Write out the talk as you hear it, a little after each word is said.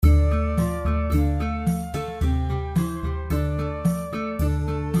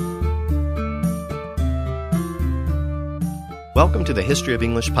Welcome to the History of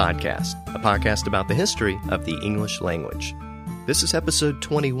English podcast, a podcast about the history of the English language. This is episode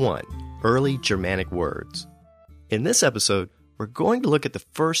 21, Early Germanic Words. In this episode, we're going to look at the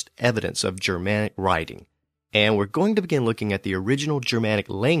first evidence of Germanic writing, and we're going to begin looking at the original Germanic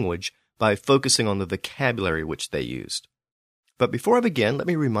language by focusing on the vocabulary which they used. But before I begin, let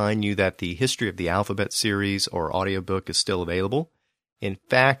me remind you that the History of the Alphabet series or audiobook is still available. In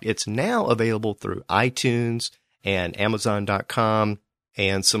fact, it's now available through iTunes and Amazon.com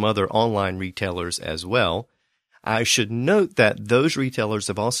and some other online retailers as well. I should note that those retailers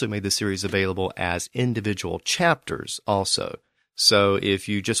have also made the series available as individual chapters also. So if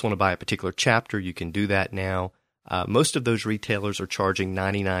you just want to buy a particular chapter, you can do that now. Most of those retailers are charging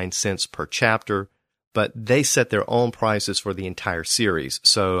 99 cents per chapter, but they set their own prices for the entire series.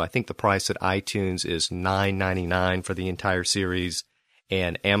 So I think the price at iTunes is $9.99 for the entire series,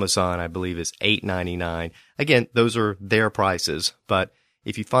 and Amazon, I believe, is $8.99. Again, those are their prices, but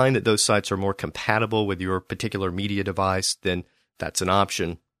if you find that those sites are more compatible with your particular media device, then that's an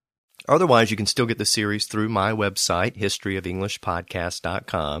option. Otherwise, you can still get the series through my website,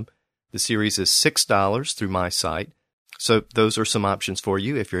 historyofenglishpodcast.com. The series is $6 through my site. So those are some options for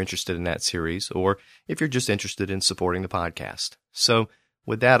you if you're interested in that series, or if you're just interested in supporting the podcast. So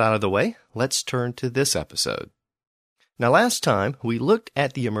with that out of the way, let's turn to this episode. Now, last time, we looked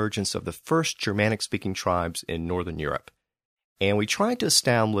at the emergence of the first Germanic-speaking tribes in Northern Europe, and we tried to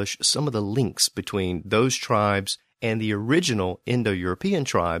establish some of the links between those tribes and the original Indo-European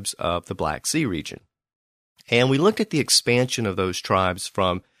tribes of the Black Sea region. And we looked at the expansion of those tribes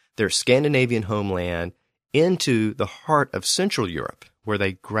from their Scandinavian homeland into the heart of Central Europe, where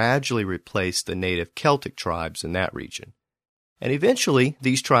they gradually replaced the native Celtic tribes in that region. And eventually,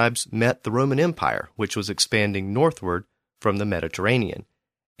 these tribes met the Roman Empire, which was expanding northward from the Mediterranean.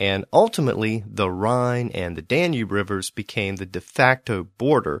 And ultimately, the Rhine and the Danube rivers became the de facto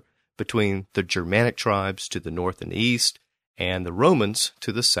border between the Germanic tribes to the north and east, and the Romans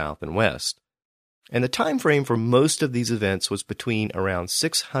to the south and west. And the time frame for most of these events was between around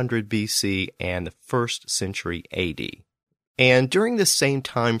 600 BC and the 1st century AD. And during this same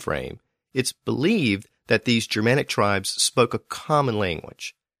time frame, it's believed that these Germanic tribes spoke a common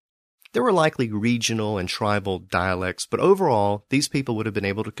language. There were likely regional and tribal dialects, but overall, these people would have been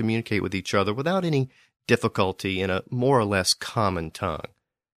able to communicate with each other without any difficulty in a more or less common tongue.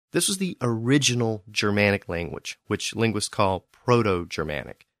 This was the original Germanic language, which linguists call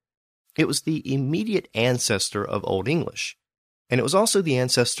Proto-Germanic. It was the immediate ancestor of Old English, and it was also the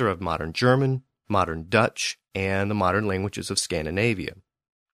ancestor of modern German, modern Dutch, and the modern languages of Scandinavia.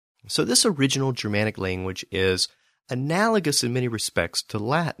 So this original Germanic language is analogous in many respects to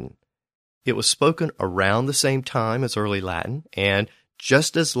Latin. It was spoken around the same time as early Latin, and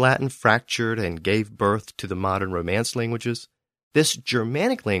just as Latin fractured and gave birth to the modern Romance languages, this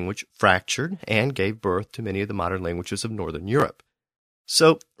Germanic language fractured and gave birth to many of the modern languages of Northern Europe.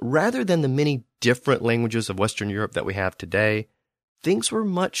 So rather than the many different languages of Western Europe that we have today, things were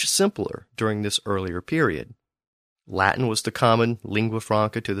much simpler during this earlier period. Latin was the common lingua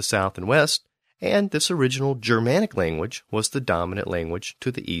franca to the south and west, and this original Germanic language was the dominant language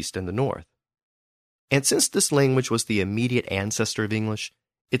to the east and the north. And since this language was the immediate ancestor of English,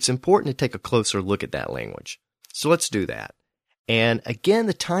 it's important to take a closer look at that language. So let's do that. And again,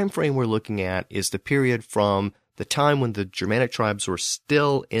 the time frame we're looking at is the period from the time when the Germanic tribes were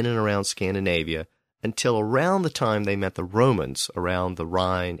still in and around Scandinavia until around the time they met the Romans around the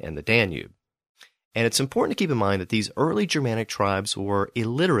Rhine and the Danube. And it's important to keep in mind that these early Germanic tribes were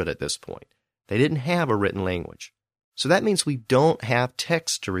illiterate at this point. They didn't have a written language. So that means we don't have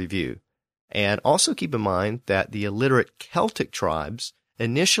text to review. And also keep in mind that the illiterate Celtic tribes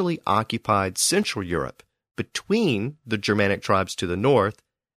initially occupied Central Europe between the Germanic tribes to the north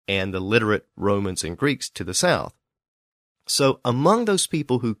and the literate Romans and Greeks to the south. So among those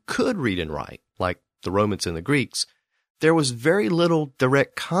people who could read and write, like the Romans and the Greeks, there was very little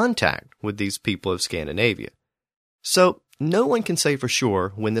direct contact with these people of Scandinavia. So no one can say for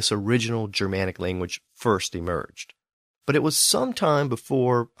sure when this original Germanic language first emerged. But it was sometime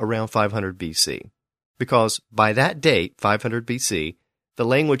before around 500 BC, because by that date, 500 BC, the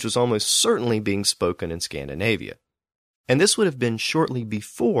language was almost certainly being spoken in Scandinavia. And this would have been shortly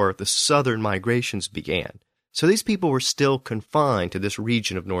before the southern migrations began, so these people were still confined to this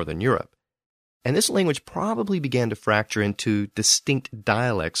region of Northern Europe. And this language probably began to fracture into distinct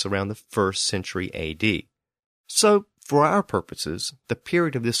dialects around the 1st century AD. So, for our purposes, the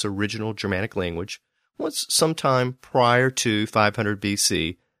period of this original Germanic language was sometime prior to 500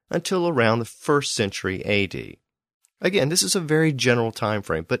 BC until around the 1st century AD. Again, this is a very general time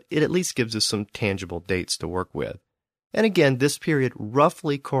frame, but it at least gives us some tangible dates to work with. And again, this period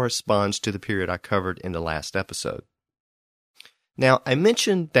roughly corresponds to the period I covered in the last episode. Now, I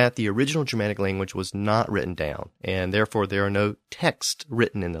mentioned that the original Germanic language was not written down, and therefore there are no texts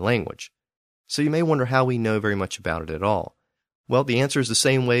written in the language. So you may wonder how we know very much about it at all. Well, the answer is the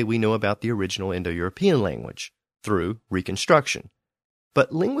same way we know about the original Indo-European language, through reconstruction.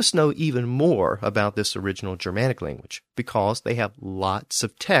 But linguists know even more about this original Germanic language because they have lots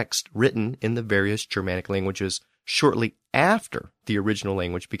of text written in the various Germanic languages shortly after the original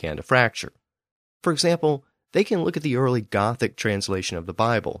language began to fracture. For example, they can look at the early Gothic translation of the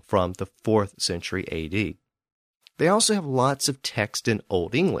Bible from the 4th century AD. They also have lots of text in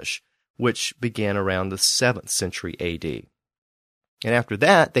Old English, which began around the 7th century AD. And after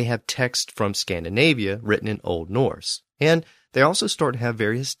that, they have text from Scandinavia written in Old Norse. And they also start to have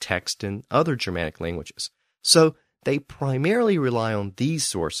various texts in other Germanic languages. So they primarily rely on these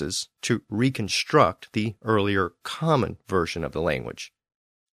sources to reconstruct the earlier common version of the language.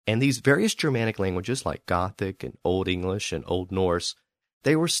 And these various Germanic languages like Gothic and Old English and Old Norse,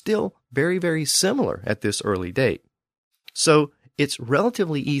 they were still very, very similar at this early date. So it's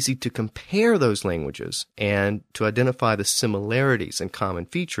relatively easy to compare those languages and to identify the similarities and common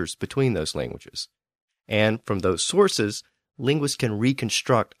features between those languages. And from those sources, linguists can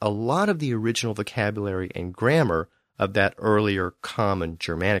reconstruct a lot of the original vocabulary and grammar of that earlier common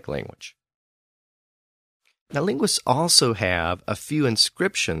Germanic language. Now, linguists also have a few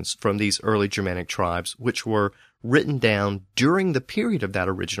inscriptions from these early Germanic tribes which were written down during the period of that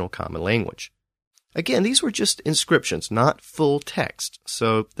original common language. Again, these were just inscriptions, not full text,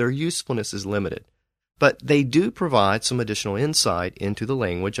 so their usefulness is limited. But they do provide some additional insight into the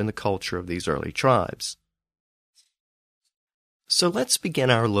language and the culture of these early tribes. So let's begin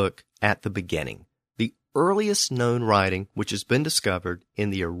our look at the beginning, the earliest known writing which has been discovered in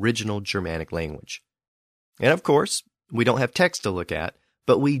the original Germanic language. And of course, we don't have text to look at,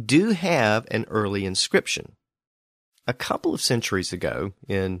 but we do have an early inscription. A couple of centuries ago,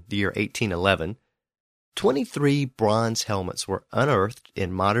 in the year 1811, 23 bronze helmets were unearthed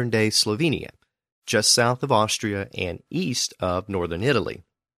in modern-day Slovenia, just south of Austria and east of northern Italy.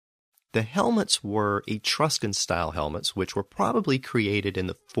 The helmets were Etruscan-style helmets, which were probably created in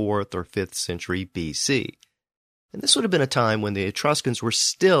the 4th or 5th century BC. And this would have been a time when the Etruscans were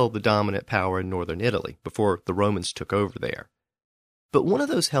still the dominant power in northern Italy, before the Romans took over there. But one of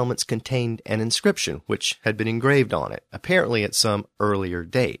those helmets contained an inscription which had been engraved on it, apparently at some earlier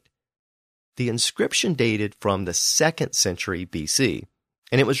date. The inscription dated from the 2nd century BC,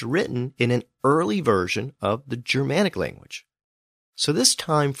 and it was written in an early version of the Germanic language. So this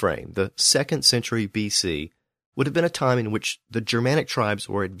time frame, the 2nd century BC, would have been a time in which the Germanic tribes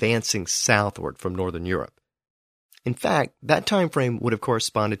were advancing southward from northern Europe. In fact, that time frame would have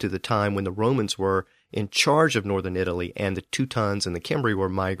corresponded to the time when the Romans were in charge of northern Italy and the Teutons and the Cimbri were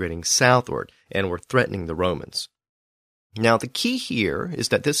migrating southward and were threatening the Romans. Now, the key here is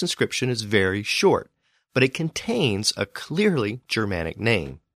that this inscription is very short, but it contains a clearly Germanic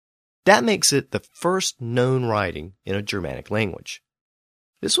name. That makes it the first known writing in a Germanic language.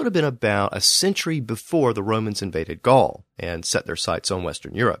 This would have been about a century before the Romans invaded Gaul and set their sights on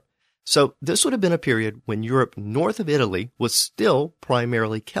Western Europe. So this would have been a period when Europe north of Italy was still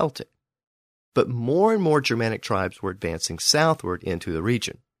primarily Celtic. But more and more Germanic tribes were advancing southward into the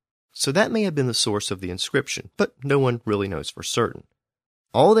region. So that may have been the source of the inscription, but no one really knows for certain.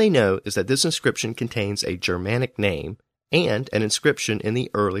 All they know is that this inscription contains a Germanic name and an inscription in the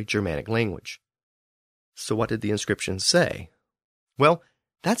early Germanic language. So what did the inscription say? Well,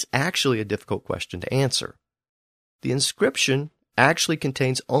 that's actually a difficult question to answer. The inscription actually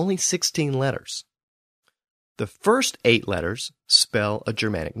contains only 16 letters. The first 8 letters spell a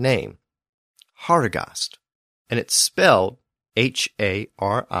Germanic name, Harigast, and it's spelled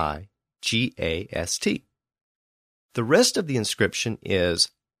Harigast. The rest of the inscription is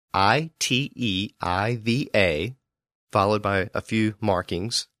Iteiva, followed by a few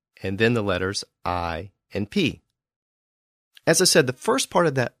markings, and then the letters I and P. As I said, the first part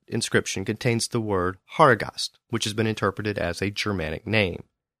of that inscription contains the word Harigast, which has been interpreted as a Germanic name.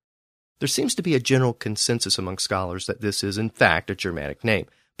 There seems to be a general consensus among scholars that this is in fact a Germanic name,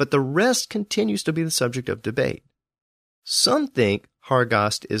 but the rest continues to be the subject of debate. Some think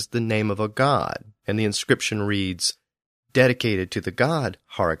Harigast is the name of a god, and the inscription reads, dedicated to the god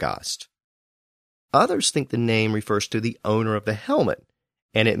Harigast. Others think the name refers to the owner of the helmet,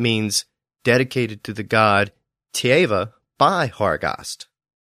 and it means dedicated to the god Teiva by Harigast.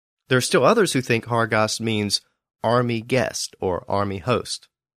 There are still others who think Harigast means army guest or army host.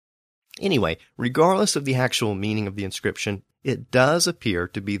 Anyway, regardless of the actual meaning of the inscription, it does appear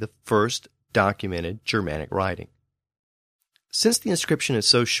to be the first documented Germanic writing. Since the inscription is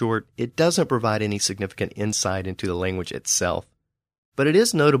so short, it doesn't provide any significant insight into the language itself, but it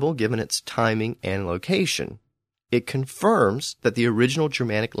is notable given its timing and location. It confirms that the original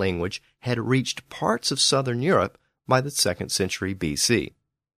Germanic language had reached parts of southern Europe by the 2nd century BC.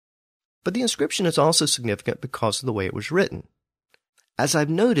 But the inscription is also significant because of the way it was written. As I've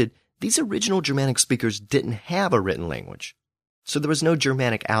noted, these original Germanic speakers didn't have a written language, so there was no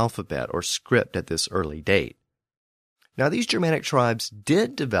Germanic alphabet or script at this early date. Now, these Germanic tribes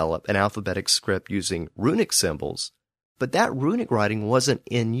did develop an alphabetic script using runic symbols, but that runic writing wasn't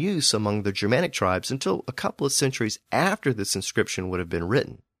in use among the Germanic tribes until a couple of centuries after this inscription would have been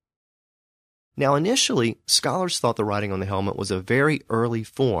written. Now, initially, scholars thought the writing on the helmet was a very early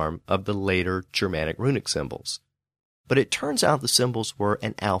form of the later Germanic runic symbols. But it turns out the symbols were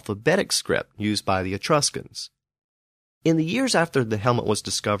an alphabetic script used by the Etruscans. In the years after the helmet was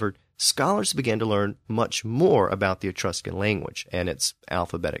discovered, scholars began to learn much more about the Etruscan language and its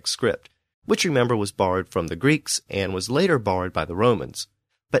alphabetic script, which, remember, was borrowed from the Greeks and was later borrowed by the Romans.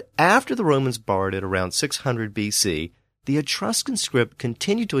 But after the Romans borrowed it around 600 BC, the Etruscan script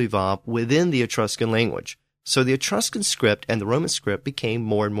continued to evolve within the Etruscan language. So the Etruscan script and the Roman script became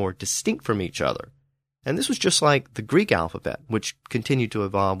more and more distinct from each other. And this was just like the Greek alphabet, which continued to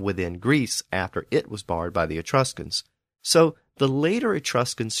evolve within Greece after it was borrowed by the Etruscans. So the later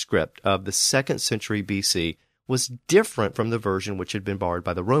Etruscan script of the 2nd century BC was different from the version which had been borrowed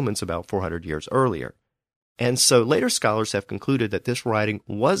by the Romans about 400 years earlier. And so later scholars have concluded that this writing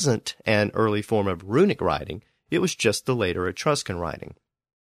wasn't an early form of runic writing, it was just the later Etruscan writing.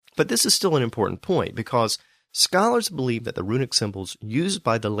 But this is still an important point because scholars believe that the runic symbols used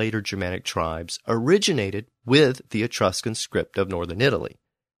by the later Germanic tribes originated with the Etruscan script of northern Italy.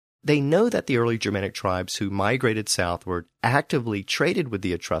 They know that the early Germanic tribes who migrated southward actively traded with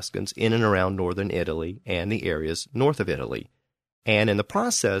the Etruscans in and around northern Italy and the areas north of Italy. And in the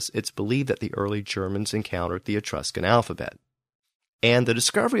process, it's believed that the early Germans encountered the Etruscan alphabet. And the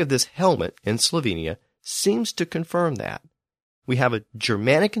discovery of this helmet in Slovenia seems to confirm that. We have a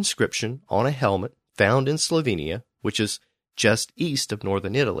Germanic inscription on a helmet found in Slovenia, which is just east of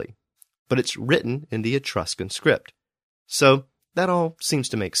northern Italy, but it's written in the Etruscan script. So that all seems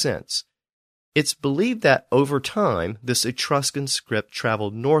to make sense. It's believed that over time, this Etruscan script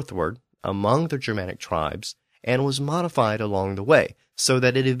traveled northward among the Germanic tribes and was modified along the way, so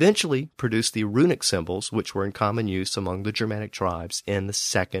that it eventually produced the runic symbols which were in common use among the Germanic tribes in the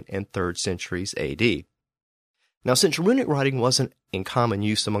 2nd and 3rd centuries AD. Now, since runic writing wasn't in common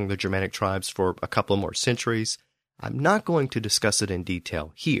use among the Germanic tribes for a couple more centuries, I'm not going to discuss it in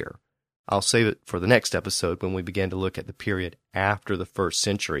detail here. I'll save it for the next episode when we begin to look at the period after the 1st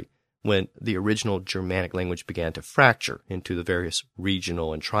century, when the original Germanic language began to fracture into the various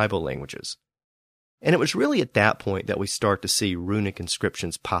regional and tribal languages. And it was really at that point that we start to see runic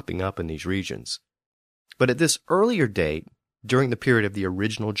inscriptions popping up in these regions. But at this earlier date, during the period of the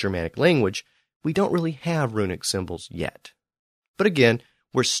original Germanic language, we don't really have runic symbols yet. But again,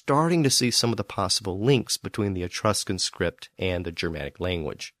 we're starting to see some of the possible links between the Etruscan script and the Germanic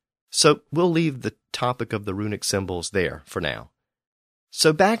language. So we'll leave the topic of the runic symbols there for now.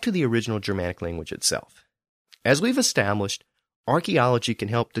 So back to the original Germanic language itself. As we've established, archaeology can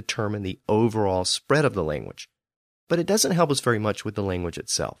help determine the overall spread of the language, but it doesn't help us very much with the language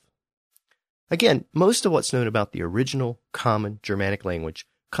itself. Again, most of what's known about the original common Germanic language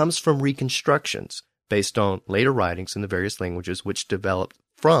comes from reconstructions based on later writings in the various languages which developed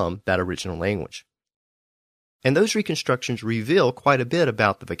from that original language. And those reconstructions reveal quite a bit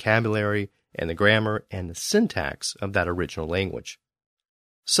about the vocabulary and the grammar and the syntax of that original language.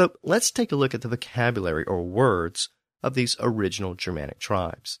 So let's take a look at the vocabulary or words of these original Germanic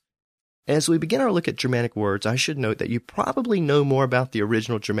tribes. As we begin our look at Germanic words, I should note that you probably know more about the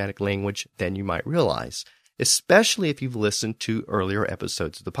original Germanic language than you might realize, especially if you've listened to earlier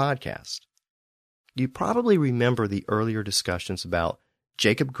episodes of the podcast. You probably remember the earlier discussions about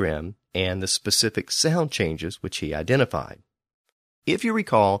Jacob Grimm and the specific sound changes which he identified. If you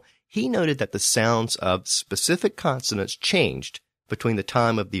recall, he noted that the sounds of specific consonants changed between the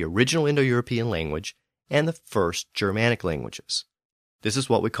time of the original Indo-European language and the first Germanic languages. This is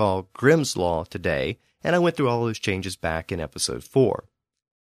what we call Grimm's law today, and I went through all those changes back in episode 4.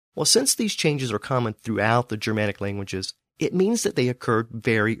 Well, since these changes are common throughout the Germanic languages, it means that they occurred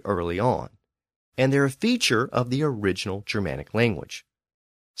very early on, and they're a feature of the original Germanic language.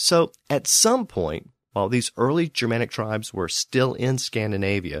 So, at some point, while these early Germanic tribes were still in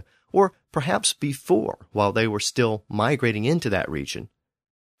Scandinavia, or perhaps before, while they were still migrating into that region,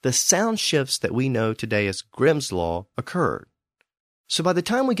 the sound shifts that we know today as Grimm's law occurred. So by the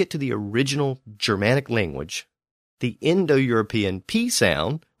time we get to the original Germanic language, the Indo-European P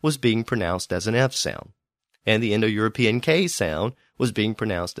sound was being pronounced as an F sound, and the Indo-European K sound was being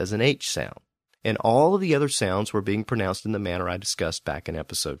pronounced as an H sound, and all of the other sounds were being pronounced in the manner I discussed back in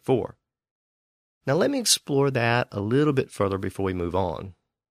episode 4. Now let me explore that a little bit further before we move on.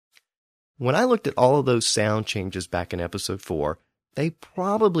 When I looked at all of those sound changes back in episode 4, they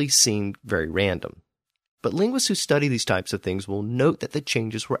probably seemed very random. But linguists who study these types of things will note that the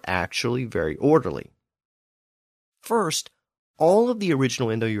changes were actually very orderly. First, all of the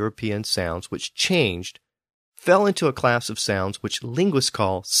original Indo-European sounds which changed fell into a class of sounds which linguists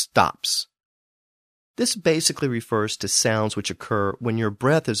call stops. This basically refers to sounds which occur when your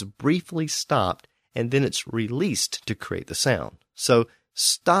breath is briefly stopped and then it's released to create the sound. So,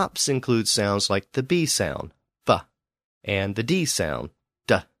 stops include sounds like the B sound, B, and the D sound,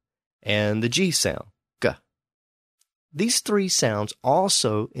 D, and the G sound, G. These three sounds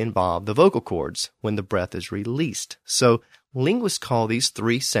also involve the vocal cords when the breath is released. So, linguists call these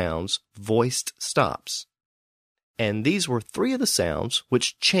three sounds voiced stops. And these were three of the sounds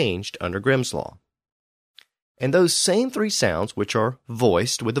which changed under Grimm's law. And those same three sounds, which are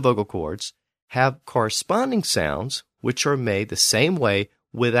voiced with the vocal cords, have corresponding sounds which are made the same way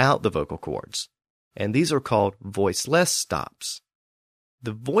without the vocal cords. And these are called voiceless stops.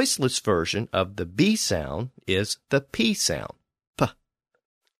 The voiceless version of the B sound is the P sound, P.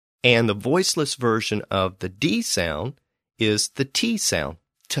 And the voiceless version of the D sound is the T sound,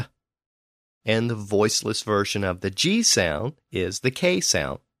 T. And the voiceless version of the G sound is the K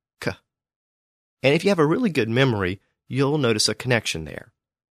sound, K. And if you have a really good memory, you'll notice a connection there.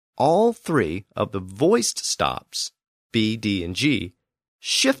 All three of the voiced stops, B, D, and G,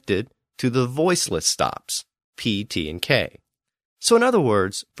 shifted to the voiceless stops, P, T, and K. So in other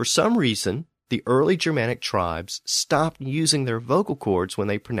words, for some reason, the early Germanic tribes stopped using their vocal cords when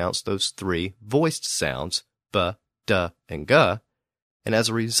they pronounced those three voiced sounds, B, D, and G, and as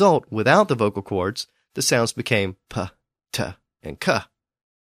a result, without the vocal cords, the sounds became P, T, and K.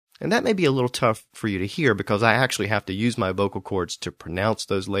 And that may be a little tough for you to hear because I actually have to use my vocal cords to pronounce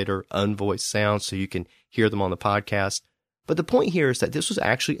those later unvoiced sounds so you can hear them on the podcast. But the point here is that this was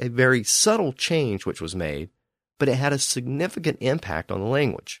actually a very subtle change which was made, but it had a significant impact on the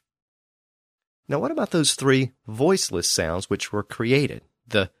language. Now what about those three voiceless sounds which were created,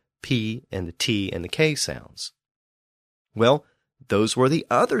 the P and the T and the K sounds? Well, those were the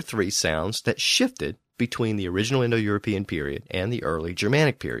other three sounds that shifted between the original Indo-European period and the early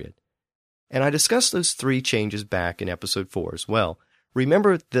Germanic period. And I discussed those three changes back in episode 4 as well.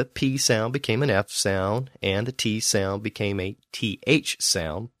 Remember, the P sound became an F sound, and the T sound became a TH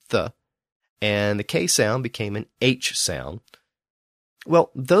sound, th, and the K sound became an H sound.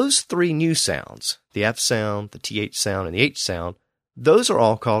 Well, those three new sounds, the F sound, the TH sound, and the H sound, those are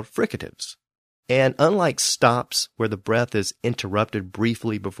all called fricatives. And unlike stops, where the breath is interrupted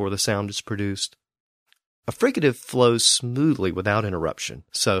briefly before the sound is produced, a fricative flows smoothly without interruption.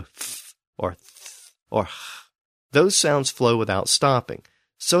 So, th or th or h. Those sounds flow without stopping.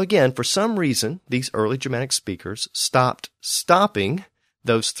 So again, for some reason, these early Germanic speakers stopped stopping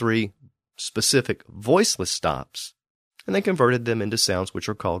those three specific voiceless stops, and they converted them into sounds which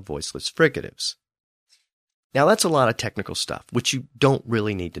are called voiceless fricatives. Now that's a lot of technical stuff, which you don't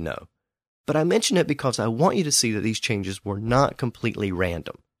really need to know. But I mention it because I want you to see that these changes were not completely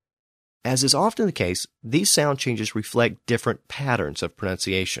random. As is often the case, these sound changes reflect different patterns of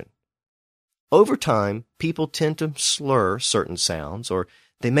pronunciation. Over time, people tend to slur certain sounds, or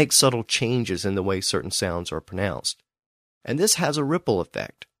they make subtle changes in the way certain sounds are pronounced. And this has a ripple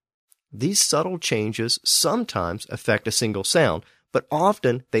effect. These subtle changes sometimes affect a single sound, but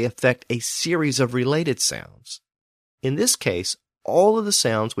often they affect a series of related sounds. In this case, all of the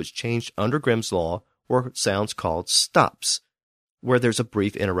sounds which changed under Grimm's law were sounds called stops, where there's a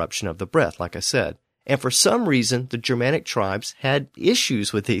brief interruption of the breath, like I said. And for some reason, the Germanic tribes had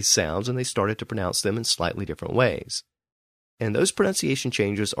issues with these sounds, and they started to pronounce them in slightly different ways. And those pronunciation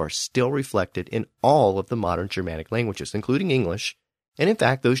changes are still reflected in all of the modern Germanic languages, including English. And in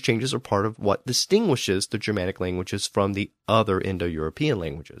fact, those changes are part of what distinguishes the Germanic languages from the other Indo-European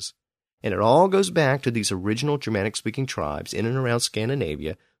languages. And it all goes back to these original Germanic-speaking tribes in and around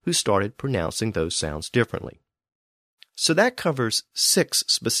Scandinavia who started pronouncing those sounds differently. So that covers 6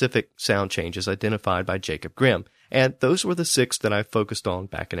 specific sound changes identified by Jacob Grimm, and those were the 6 that I focused on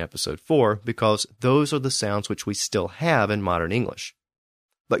back in episode 4 because those are the sounds which we still have in modern English.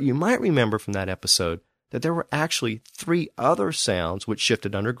 But you might remember from that episode that there were actually 3 other sounds which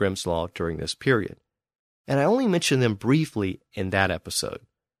shifted under Grimm's law during this period. And I only mentioned them briefly in that episode,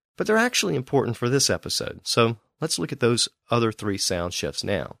 but they're actually important for this episode, so let's look at those other 3 sound shifts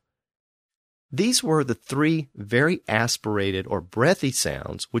now. These were the three very aspirated or breathy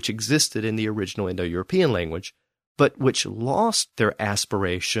sounds which existed in the original Indo-European language, but which lost their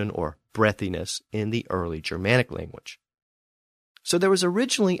aspiration or breathiness in the early Germanic language. So there was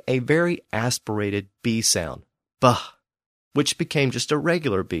originally a very aspirated B sound, B, which became just a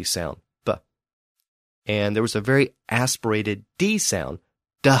regular B sound, B. And there was a very aspirated D sound,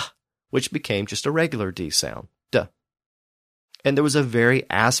 D, which became just a regular D sound, D. And there was a very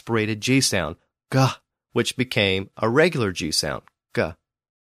aspirated G sound, G, which became a regular G sound, G.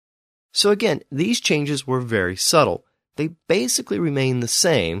 So again, these changes were very subtle. They basically remained the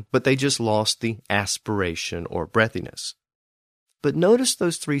same, but they just lost the aspiration or breathiness. But notice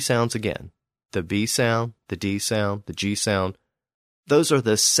those three sounds again. The B sound, the D sound, the G sound. Those are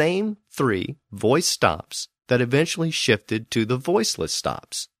the same three voice stops that eventually shifted to the voiceless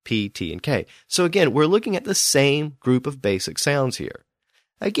stops, P, T, and K. So again, we're looking at the same group of basic sounds here.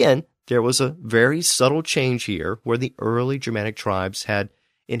 Again, there was a very subtle change here where the early Germanic tribes had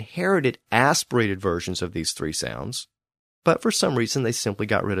inherited aspirated versions of these three sounds, but for some reason they simply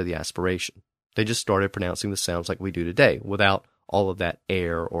got rid of the aspiration. They just started pronouncing the sounds like we do today without all of that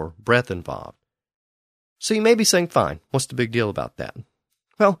air or breath involved. So you may be saying, fine, what's the big deal about that?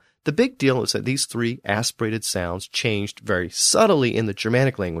 Well, the big deal is that these three aspirated sounds changed very subtly in the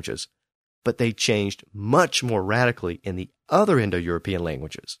Germanic languages, but they changed much more radically in the other Indo-European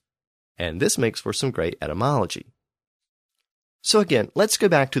languages. And this makes for some great etymology. So again, let's go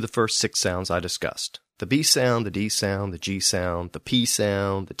back to the first six sounds I discussed. The B sound, the D sound, the G sound, the P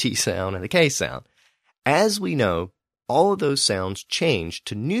sound, the T sound, and the K sound. As we know, all of those sounds changed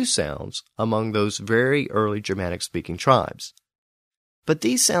to new sounds among those very early Germanic-speaking tribes. But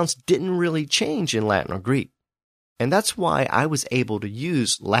these sounds didn't really change in Latin or Greek. And that's why I was able to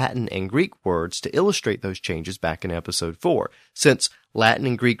use Latin and Greek words to illustrate those changes back in episode 4. Since Latin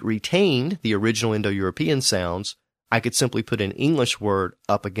and Greek retained the original Indo-European sounds, I could simply put an English word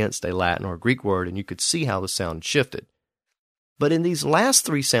up against a Latin or Greek word and you could see how the sound shifted. But in these last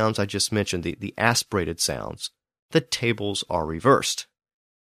three sounds I just mentioned, the aspirated sounds, the tables are reversed.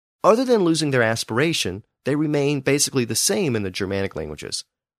 Other than losing their aspiration, they remain basically the same in the Germanic languages,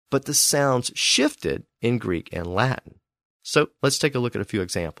 but the sounds shifted in Greek and Latin. So let's take a look at a few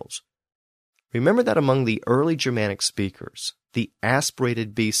examples. Remember that among the early Germanic speakers, the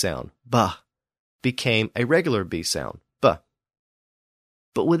aspirated B sound, ba, became a regular B sound, ba.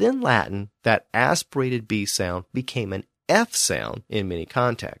 But within Latin, that aspirated B sound became an F sound in many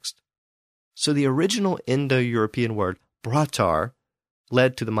contexts. So the original Indo-European word bratar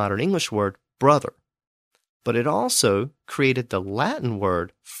led to the modern English word brother. But it also created the Latin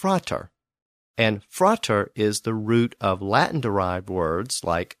word frater. And frater is the root of Latin-derived words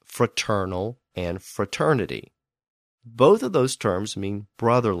like fraternal and fraternity. Both of those terms mean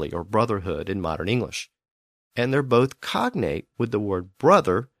brotherly or brotherhood in modern English. And they're both cognate with the word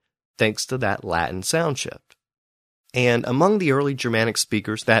brother thanks to that Latin sound shift. And among the early Germanic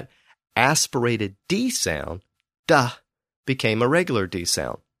speakers, that aspirated D sound, duh, became a regular D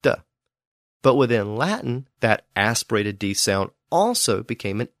sound, duh. But within Latin, that aspirated D sound also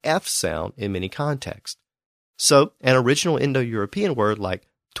became an F sound in many contexts. So an original Indo-European word like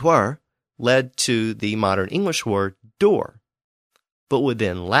dwar led to the modern English word door. But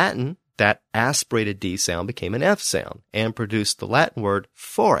within Latin, that aspirated D sound became an F sound and produced the Latin word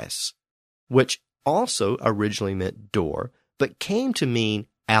foris, which also originally meant door, but came to mean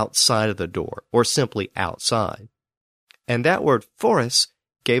outside of the door, or simply outside. And that word foris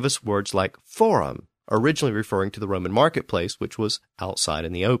gave us words like forum, originally referring to the Roman marketplace, which was outside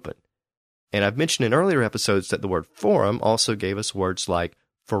in the open. And I've mentioned in earlier episodes that the word forum also gave us words like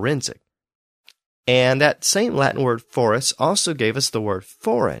forensic. And that same Latin word foris also gave us the word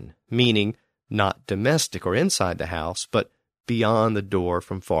foreign, meaning not domestic or inside the house, but beyond the door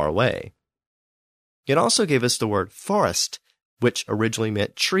from far away. It also gave us the word forest, which originally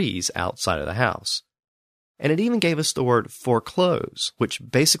meant trees outside of the house. And it even gave us the word foreclose, which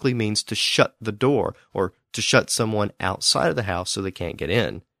basically means to shut the door or to shut someone outside of the house so they can't get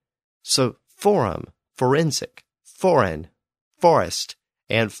in. So forum, forensic, foreign, forest,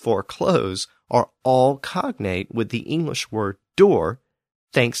 and foreclose are all cognate with the English word door,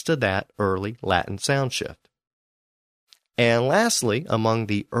 thanks to that early Latin sound shift. And lastly, among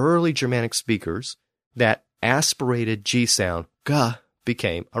the early Germanic speakers, that aspirated G sound, g,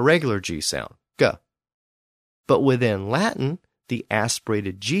 became a regular G sound, g. But within Latin, the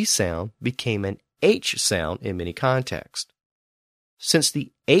aspirated G sound became an H sound in many contexts. Since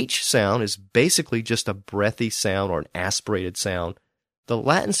the H sound is basically just a breathy sound or an aspirated sound, the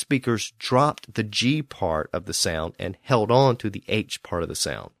Latin speakers dropped the G part of the sound and held on to the H part of the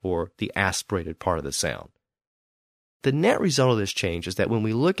sound, or the aspirated part of the sound. The net result of this change is that when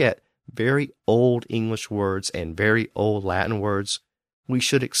we look at very old English words and very old Latin words, we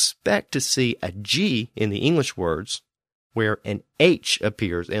should expect to see a G in the English words where an H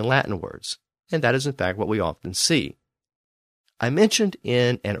appears in Latin words, and that is in fact what we often see. I mentioned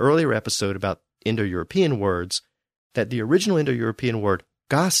in an earlier episode about Indo-European words that the original Indo-European word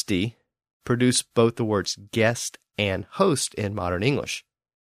gasti produced both the words guest and host in modern English.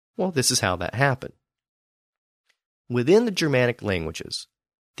 Well, this is how that happened. Within the Germanic languages,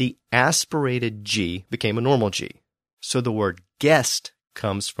 the aspirated G became a normal G. So the word guest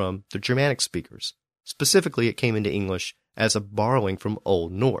comes from the Germanic speakers. Specifically, it came into English as a borrowing from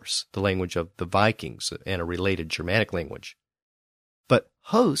Old Norse, the language of the Vikings and a related Germanic language. But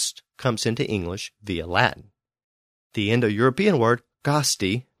host comes into English via Latin. The Indo-European word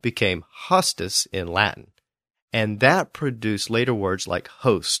gasti became hostis in Latin, and that produced later words like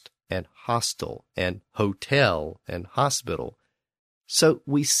host and hostel and hotel and hospital. So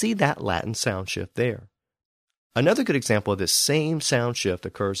we see that Latin sound shift there. Another good example of this same sound shift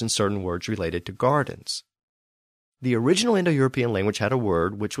occurs in certain words related to gardens. The original Indo-European language had a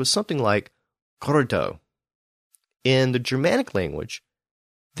word which was something like gordo. In the Germanic language,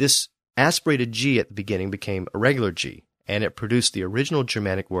 this aspirated G at the beginning became a regular G, and it produced the original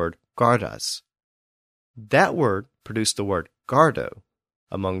Germanic word gardas. That word produced the word gardo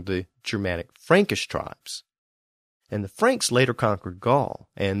among the Germanic Frankish tribes. And the Franks later conquered Gaul,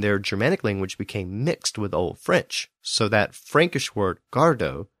 and their Germanic language became mixed with Old French, so that Frankish word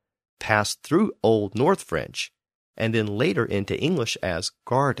gardo passed through Old North French and then later into English as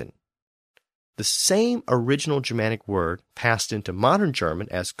garden. The same original Germanic word passed into modern German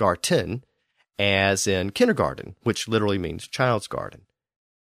as Garten, as in kindergarten, which literally means child's garden.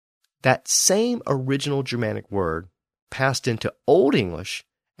 That same original Germanic word passed into Old English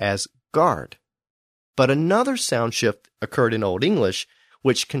as guard. But another sound shift occurred in Old English,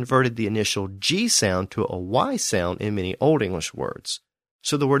 which converted the initial G sound to a Y sound in many Old English words.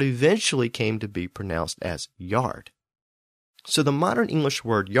 So the word eventually came to be pronounced as yard. So the modern English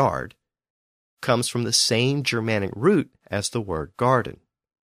word yard comes from the same Germanic root as the word garden.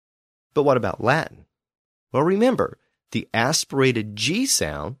 But what about Latin? Well, remember, the aspirated G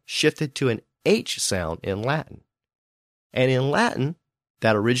sound shifted to an H sound in Latin. And in Latin,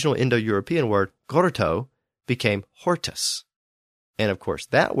 that original Indo-European word gorto became hortus. And of course,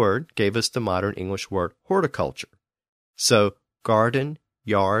 that word gave us the modern English word horticulture. So garden,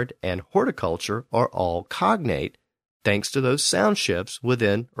 yard, and horticulture are all cognate thanks to those sound shifts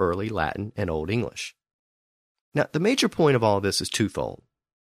within early Latin and Old English. Now, the major point of all this is twofold.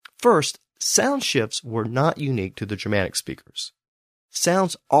 First, sound shifts were not unique to the Germanic speakers.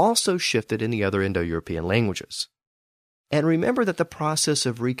 Sounds also shifted in the other Indo-European languages. And remember that the process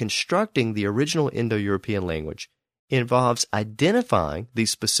of reconstructing the original Indo-European language involves identifying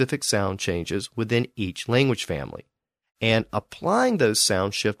these specific sound changes within each language family and applying those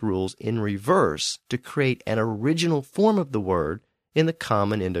sound shift rules in reverse to create an original form of the word in the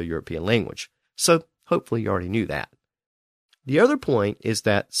common Indo-European language. So hopefully you already knew that. The other point is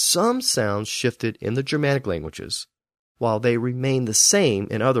that some sounds shifted in the Germanic languages while they remained the same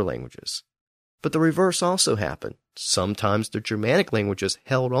in other languages. But the reverse also happened. Sometimes the Germanic languages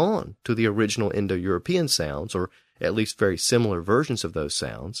held on to the original Indo-European sounds, or at least very similar versions of those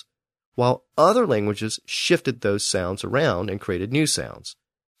sounds, while other languages shifted those sounds around and created new sounds.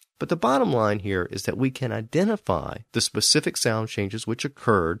 But the bottom line here is that we can identify the specific sound changes which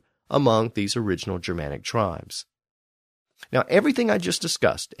occurred among these original Germanic tribes. Now, everything I just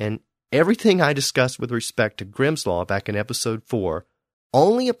discussed, and everything I discussed with respect to Grimm's Law back in episode 4,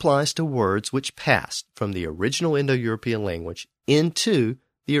 only applies to words which passed from the original Indo-European language into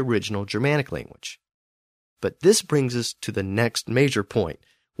the original Germanic language. But this brings us to the next major point,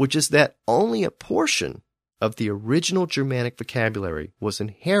 which is that only a portion of the original Germanic vocabulary was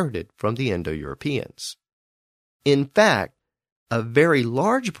inherited from the Indo-Europeans. In fact, a very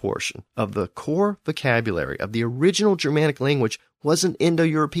large portion of the core vocabulary of the original Germanic language wasn't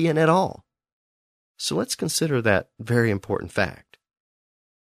Indo-European at all. So let's consider that very important fact.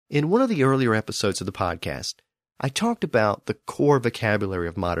 In one of the earlier episodes of the podcast, I talked about the core vocabulary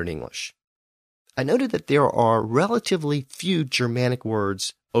of modern English. I noted that there are relatively few Germanic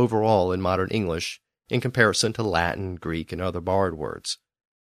words overall in modern English in comparison to Latin, Greek, and other borrowed words.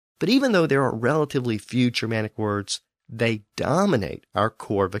 But even though there are relatively few Germanic words, they dominate our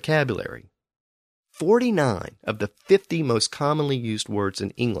core vocabulary. 49 of the 50 most commonly used words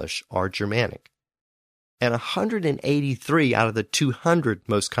in English are Germanic. and 183 out of the 200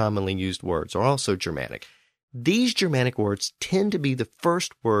 most commonly used words are also Germanic. These Germanic words tend to be the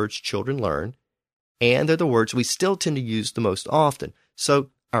first words children learn, and they're the words we still tend to use the most often.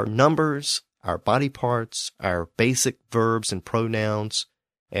 So our numbers, our body parts, our basic verbs and pronouns,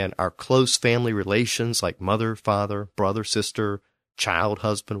 and our close family relations like mother, father, brother, sister, child,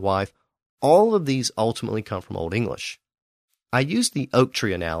 husband, wife, all of these ultimately come from Old English. I used the oak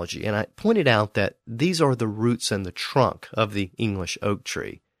tree analogy, and I pointed out that these are the roots and the trunk of the English oak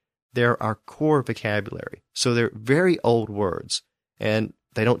tree. They're our core vocabulary, so they're very old words, and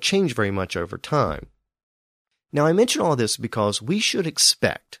they don't change very much over time. Now, I mention all this because we should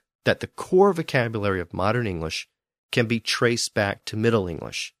expect that the core vocabulary of modern English can be traced back to Middle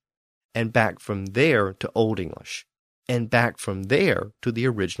English, and back from there to Old English, and back from there to the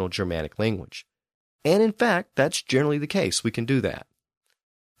original Germanic language. And in fact, that's generally the case. We can do that.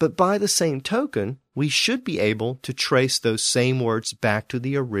 But by the same token, we should be able to trace those same words back to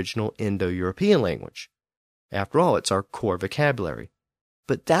the original Indo-European language. After all, it's our core vocabulary.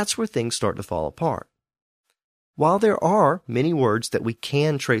 But that's where things start to fall apart. While there are many words that we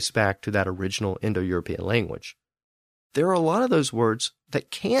can trace back to that original Indo-European language, there are a lot of those words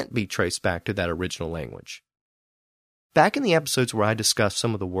that can't be traced back to that original language. Back in the episodes where I discussed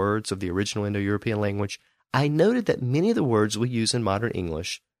some of the words of the original Indo-European language, I noted that many of the words we use in modern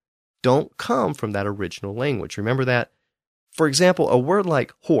English don't come from that original language. Remember that? For example, a word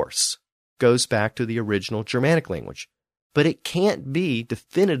like horse goes back to the original Germanic language, but it can't be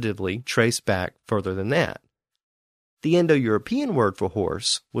definitively traced back further than that. The Indo-European word for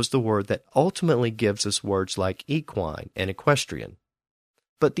horse was the word that ultimately gives us words like equine and equestrian.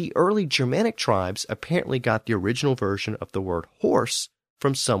 But the early Germanic tribes apparently got the original version of the word horse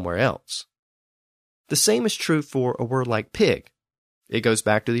from somewhere else. The same is true for a word like pig. It goes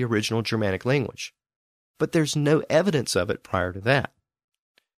back to the original Germanic language, but there's no evidence of it prior to that.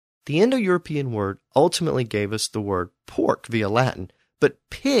 The Indo-European word ultimately gave us the word pork via Latin, but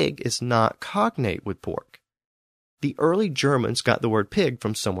pig is not cognate with pork. The early Germans got the word pig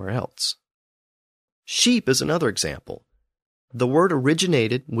from somewhere else. Sheep is another example. The word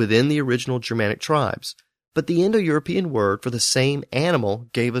originated within the original Germanic tribes, but the Indo-European word for the same animal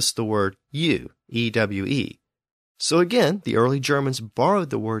gave us the word ewe, E-W-E. So again, the early Germans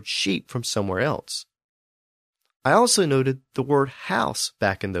borrowed the word sheep from somewhere else. I also noted the word house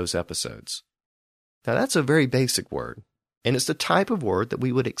back in those episodes. Now that's a very basic word, and it's the type of word that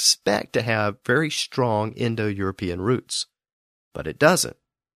we would expect to have very strong Indo-European roots. But it doesn't.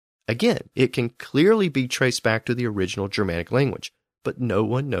 Again, it can clearly be traced back to the original Germanic language, but no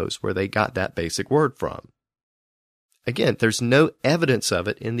one knows where they got that basic word from. Again, there's no evidence of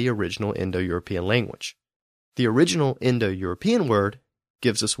it in the original Indo-European language. The original Indo-European word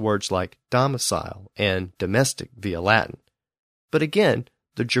gives us words like domicile and domestic via Latin. But again,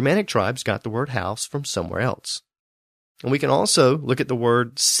 the Germanic tribes got the word house from somewhere else. And we can also look at the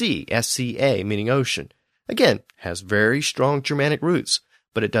word sea, S-C-A, meaning ocean. Again, has very strong Germanic roots,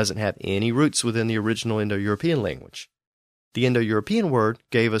 but it doesn't have any roots within the original Indo-European language. The Indo-European word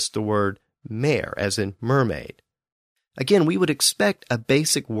gave us the word mare, as in mermaid. Again, we would expect a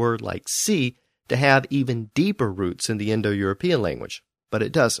basic word like sea to have even deeper roots in the Indo-European language, but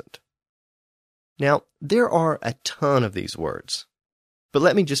it doesn't. Now, there are a ton of these words, but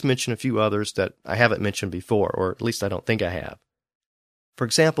let me just mention a few others that I haven't mentioned before, or at least I don't think I have. For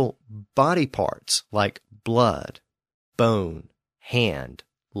example, body parts like blood, bone, hand,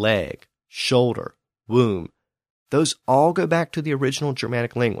 leg, shoulder, womb, those all go back to the original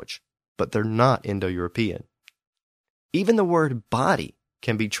Germanic language, but they're not Indo-European. Even the word body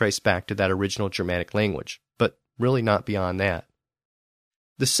can be traced back to that original Germanic language, but really not beyond that.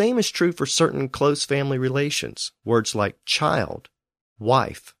 The same is true for certain close family relations, words like child,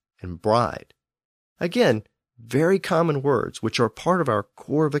 wife, and bride. Again, very common words which are part of our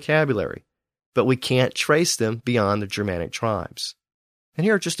core vocabulary, but we can't trace them beyond the Germanic tribes. And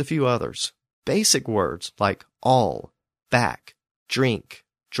here are just a few others. Basic words like all, back, drink,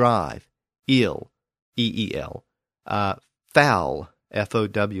 drive, eel, E-E-L, fowl,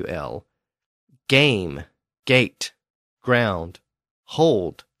 F-O-W-L, game, gate, ground,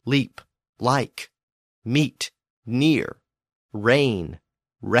 hold, leap, like, meet, near, rain,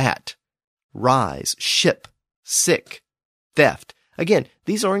 rat, rise, ship, sick, theft. Again,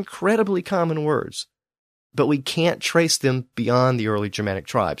 these are incredibly common words, but we can't trace them beyond the early Germanic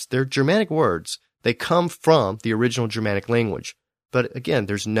tribes. They're Germanic words. They come from the original Germanic language, but again,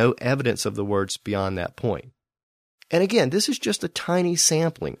 there's no evidence of the words beyond that point. And again, this is just a tiny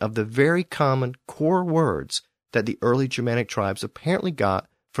sampling of the very common core words that the early Germanic tribes apparently got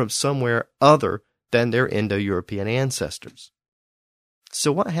from somewhere other than their Indo-European ancestors.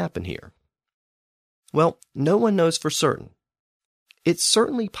 So what happened here? Well, no one knows for certain. It's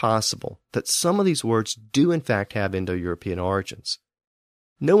certainly possible that some of these words do in fact have Indo-European origins.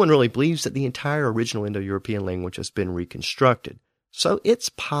 No one really believes that the entire original Indo-European language has been reconstructed, so it's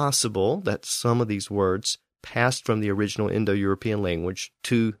possible that some of these words passed from the original Indo-European language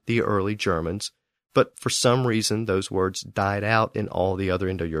to the early Germans, but for some reason those words died out in all the other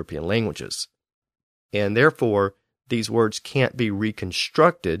Indo-European languages. And therefore, these words can't be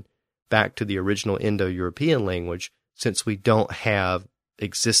reconstructed back to the original Indo-European language since we don't have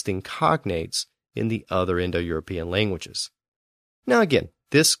existing cognates in the other Indo-European languages. Now again,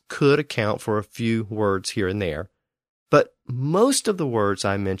 this could account for a few words here and there, but most of the words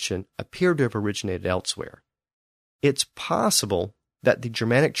I mentioned appear to have originated elsewhere. It's possible that the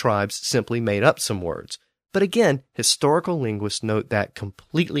Germanic tribes simply made up some words, but again, historical linguists note that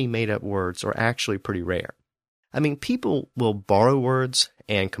completely made-up words are actually pretty rare. I mean, people will borrow words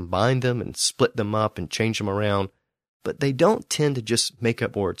and combine them and split them up and change them around, but they don't tend to just make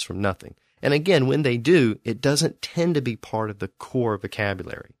up words from nothing. And again, when they do, it doesn't tend to be part of the core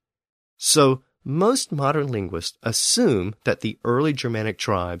vocabulary. So, most modern linguists assume that the early Germanic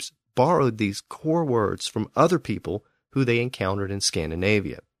tribes borrowed these core words from other people who they encountered in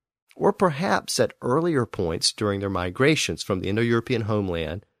Scandinavia, or perhaps at earlier points during their migrations from the Indo-European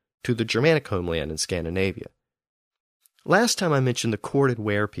homeland to the Germanic homeland in Scandinavia. Last time I mentioned the corded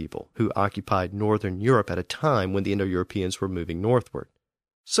ware people who occupied northern Europe at a time when the Indo-Europeans were moving northward.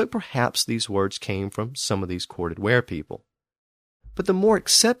 So perhaps these words came from some of these corded ware people. But the more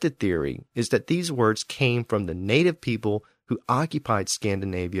accepted theory is that these words came from the native people who occupied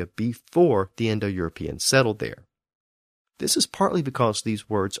Scandinavia before the Indo-Europeans settled there. This is partly because these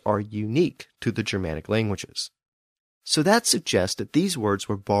words are unique to the Germanic languages. So that suggests that these words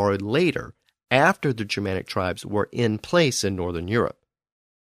were borrowed later after the Germanic tribes were in place in northern Europe.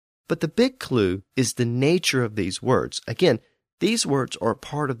 But the big clue is the nature of these words. Again, these words are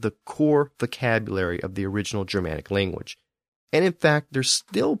part of the core vocabulary of the original Germanic language. And in fact, they're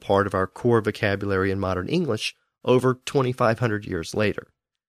still part of our core vocabulary in modern English over 2,500 years later.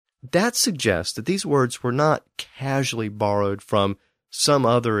 That suggests that these words were not casually borrowed from some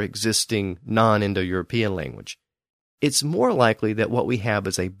other existing non-Indo-European language. It's more likely that what we have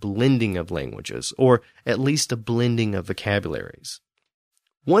is a blending of languages, or at least a blending of vocabularies.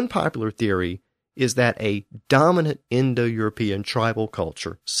 One popular theory is that a dominant Indo-European tribal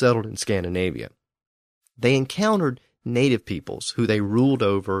culture settled in Scandinavia. They encountered native peoples who they ruled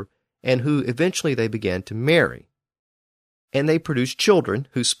over and who eventually they began to marry. And they produced children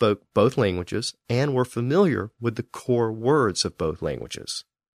who spoke both languages and were familiar with the core words of both languages.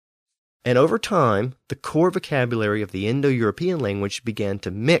 And over time, the core vocabulary of the Indo-European language began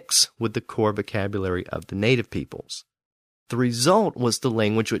to mix with the core vocabulary of the native peoples. The result was the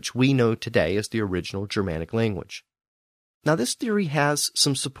language which we know today as the original Germanic language. Now, this theory has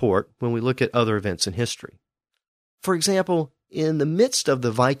some support when we look at other events in history. For example, in the midst of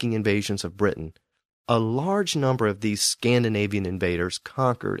the Viking invasions of Britain, a large number of these Scandinavian invaders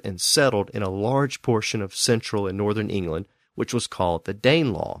conquered and settled in a large portion of central and northern England, which was called the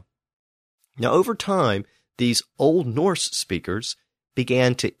Danelaw. Now, over time, these Old Norse speakers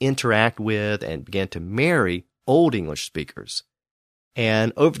began to interact with and began to marry Old English speakers.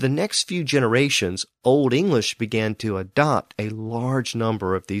 And over the next few generations, Old English began to adopt a large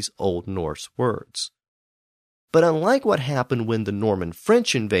number of these Old Norse words. But unlike what happened when the Norman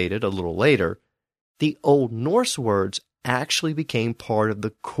French invaded a little later, the Old Norse words actually became part of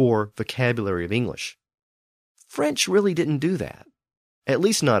the core vocabulary of English. French really didn't do that, at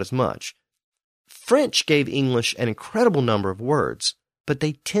least not as much. French gave English an incredible number of words, but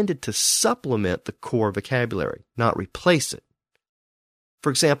they tended to supplement the core vocabulary, not replace it. For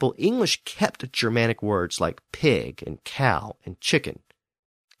example, English kept Germanic words like pig and cow and chicken,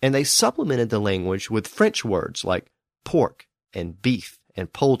 and they supplemented the language with French words like pork and beef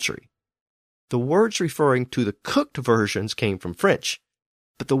and poultry. The words referring to the cooked versions came from French,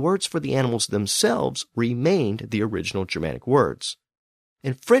 but the words for the animals themselves remained the original Germanic words.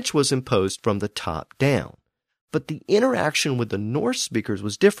 And French was imposed from the top down. But the interaction with the Norse speakers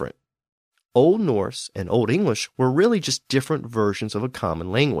was different. Old Norse and Old English were really just different versions of a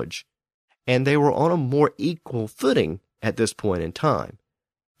common language, and they were on a more equal footing at this point in time.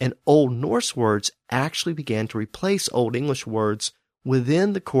 And Old Norse words actually began to replace Old English words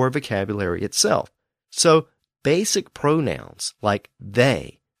within the core vocabulary itself. So basic pronouns like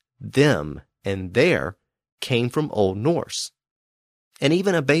they, them, and their came from Old Norse. And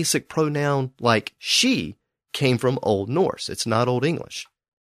even a basic pronoun like she came from Old Norse. It's not Old English.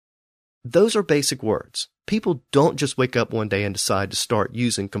 those are basic words. People don't just wake up one day and decide to start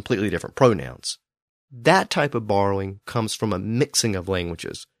using completely different pronouns. That type of borrowing comes from a mixing of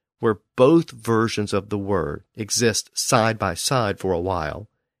languages, where both versions of the word exist side by side for a while,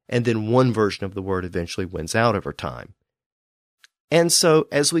 and then one version of the word eventually wins out over time. And so,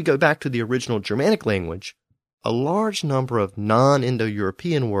 as we go back to the original Germanic language, a large number of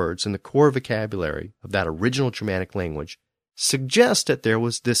non-Indo-European words in the core vocabulary of that original Germanic language suggest that there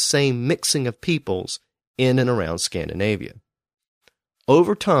was this same mixing of peoples in and around Scandinavia.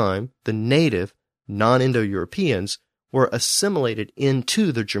 Over time, the native non-Indo-Europeans were assimilated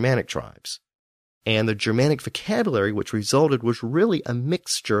into the Germanic tribes, and the Germanic vocabulary which resulted was really a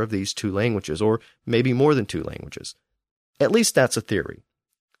mixture of these two languages, or maybe more than two languages. At least that's a theory.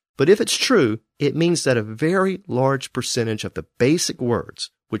 But if it's true, it means that a very large percentage of the basic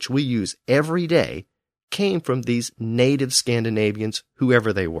words which we use every day came from these native Scandinavians,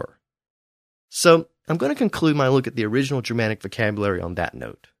 whoever they were. So I'm going to conclude my look at the original Germanic vocabulary on that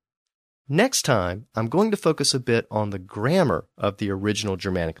note. Next time, I'm going to focus a bit on the grammar of the original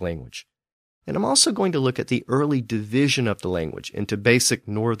Germanic language. And I'm also going to look at the early division of the language into basic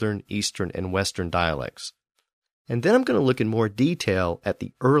Northern, Eastern, and Western dialects. And then I'm going to look in more detail at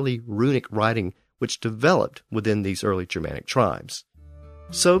the early runic writing which developed within these early Germanic tribes.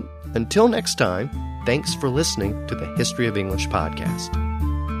 So, until next time, thanks for listening to the History of English podcast.